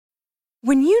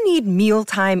When you need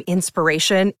mealtime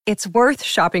inspiration, it's worth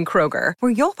shopping Kroger,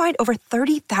 where you'll find over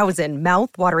 30,000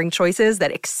 mouth-watering choices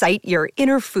that excite your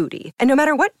inner foodie. And no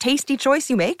matter what tasty choice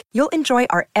you make, you'll enjoy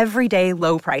our everyday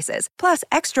low prices, plus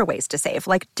extra ways to save,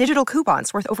 like digital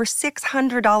coupons worth over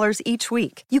 $600 each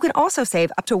week. You can also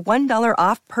save up to $1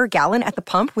 off per gallon at the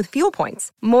pump with fuel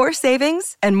points. More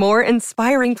savings and more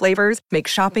inspiring flavors make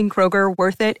shopping Kroger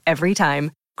worth it every time.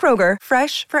 Kroger,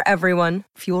 fresh for everyone.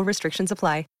 Fuel restrictions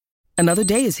apply. Another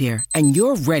day is here, and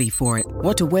you're ready for it.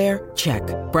 What to wear? Check.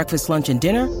 Breakfast, lunch, and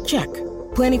dinner? Check.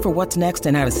 Planning for what's next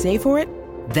and how to save for it?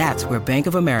 That's where Bank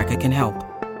of America can help.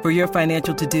 For your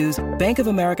financial to-dos, Bank of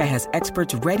America has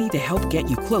experts ready to help get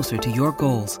you closer to your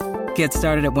goals. Get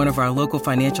started at one of our local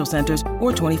financial centers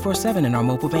or 24/7 in our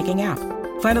mobile banking app.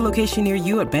 Find a location near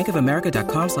you at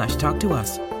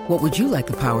bankofamerica.com/talktous. What would you like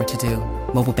the power to do?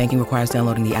 Mobile banking requires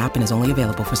downloading the app and is only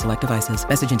available for select devices.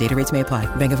 Message and data rates may apply.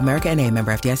 Bank of America N.A.,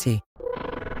 member FDIC.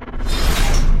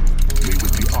 We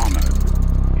would be honored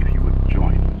if you would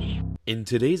join us. In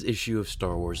today's issue of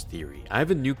Star Wars Theory, I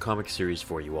have a new comic series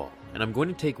for you all, and I'm going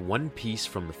to take one piece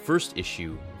from the first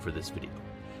issue for this video.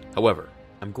 However,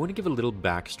 I'm going to give a little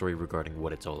backstory regarding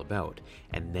what it's all about,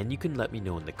 and then you can let me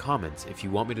know in the comments if you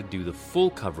want me to do the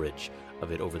full coverage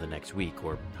of it over the next week,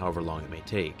 or however long it may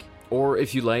take. Or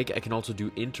if you like, I can also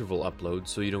do interval uploads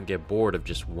so you don't get bored of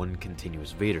just one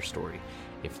continuous Vader story,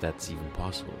 if that's even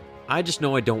possible. I just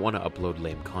know I don't want to upload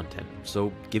lame content,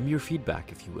 so give me your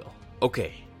feedback if you will.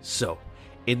 Okay, so,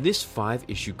 in this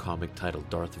 5-issue comic titled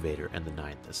Darth Vader and the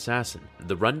Ninth Assassin,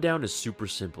 the rundown is super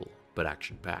simple, but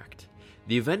action-packed.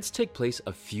 The events take place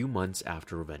a few months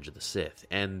after Revenge of the Sith,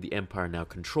 and the Empire now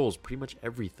controls pretty much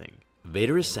everything.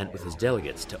 Vader is sent with his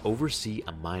delegates to oversee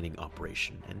a mining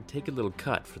operation and take a little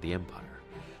cut for the Empire.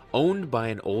 Owned by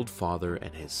an old father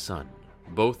and his son.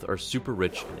 Both are super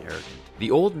rich and arrogant.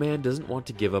 The old man doesn't want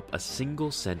to give up a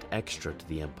single cent extra to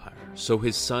the Empire, so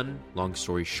his son, long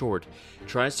story short,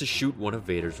 tries to shoot one of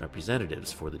Vader's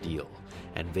representatives for the deal,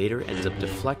 and Vader ends up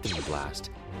deflecting the blast,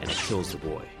 and it kills the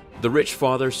boy. The rich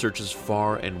father searches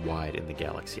far and wide in the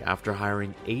galaxy after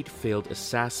hiring 8 failed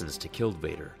assassins to kill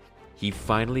Vader. He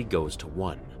finally goes to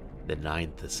one, the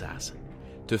Ninth Assassin,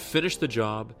 to finish the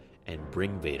job and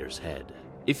bring Vader's head.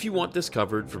 If you want this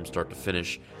covered from start to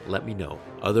finish, let me know.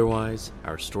 Otherwise,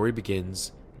 our story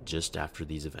begins just after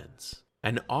these events.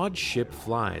 An odd ship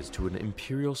flies to an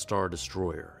Imperial Star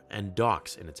Destroyer and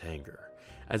docks in its hangar,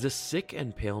 as a sick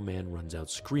and pale man runs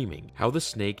out screaming how the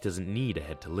snake doesn't need a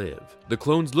head to live. The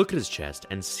clones look at his chest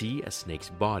and see a snake's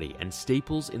body and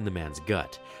staples in the man's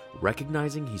gut,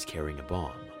 recognizing he's carrying a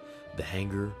bomb. The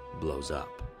hangar blows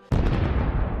up.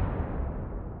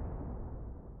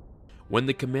 When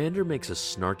the commander makes a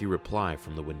snarky reply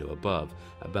from the window above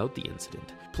about the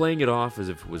incident, playing it off as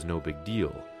if it was no big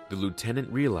deal, the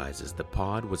lieutenant realizes the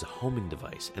pod was a homing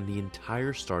device and the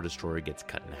entire Star Destroyer gets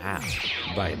cut in half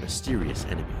by a mysterious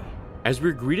enemy. As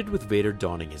we're greeted with Vader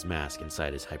donning his mask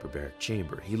inside his hyperbaric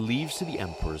chamber, he leaves to the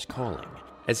Emperor's calling.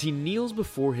 As he kneels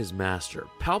before his master,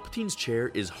 Palpatine's chair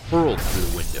is hurled through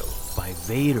the window by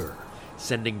Vader,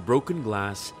 sending broken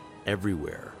glass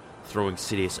everywhere, throwing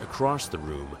Sidious across the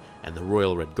room and the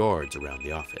Royal Red Guards around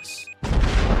the office.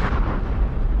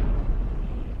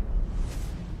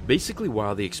 Basically,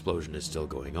 while the explosion is still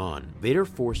going on, Vader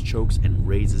force chokes and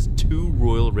raises 2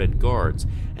 Royal Red Guards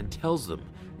and tells them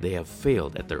they have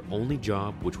failed at their only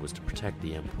job, which was to protect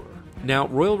the Emperor. Now,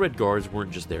 Royal Red Guards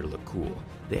weren't just there to look cool.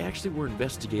 They actually were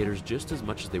investigators just as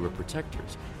much as they were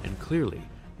protectors, and clearly,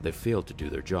 they failed to do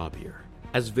their job here.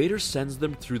 As Vader sends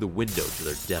them through the window to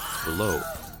their deaths below,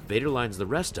 Vader lines the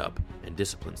rest up and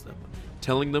disciplines them,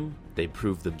 telling them they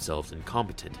proved themselves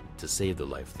incompetent to save the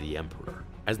life of the Emperor.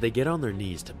 As they get on their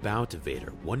knees to bow to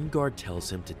Vader, one guard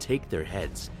tells him to take their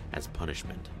heads as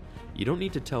punishment. You don't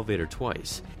need to tell Vader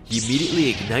twice. He immediately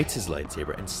ignites his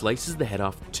lightsaber and slices the head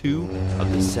off 2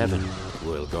 of the 7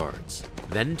 Royal Guards,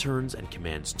 then turns and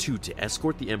commands 2 to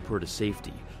escort the Emperor to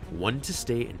safety, 1 to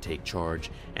stay and take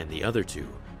charge, and the other 2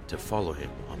 to follow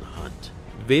him on the hunt.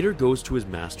 Vader goes to his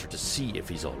master to see if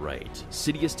he's alright.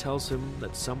 Sidious tells him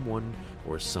that someone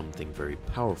or something very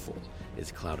powerful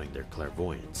is clouding their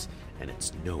clairvoyance, and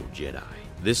it's no Jedi.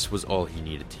 This was all he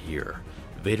needed to hear.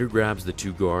 Vader grabs the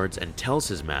 2 guards and tells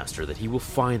his master that he will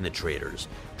find the traitors,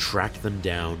 track them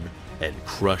down, and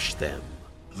crush them.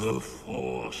 The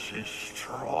Force is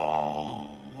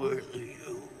strong with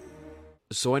you.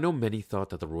 So I know many thought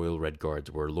that the Royal Red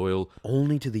Guards were loyal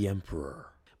only to the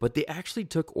Emperor, but they actually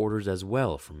took orders as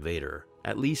well from Vader,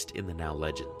 at least in the Now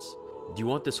Legends. Do you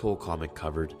want this whole comic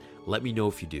covered? Let me know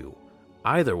if you do.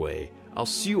 Either way, I'll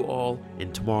see you all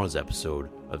in tomorrow's episode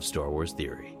of Star Wars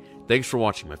Theory. Thanks for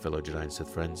watching, my fellow Jedi and Sith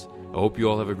friends. I hope you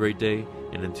all have a great day,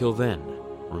 and until then,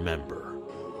 remember,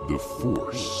 The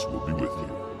Force will be with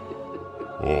you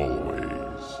always.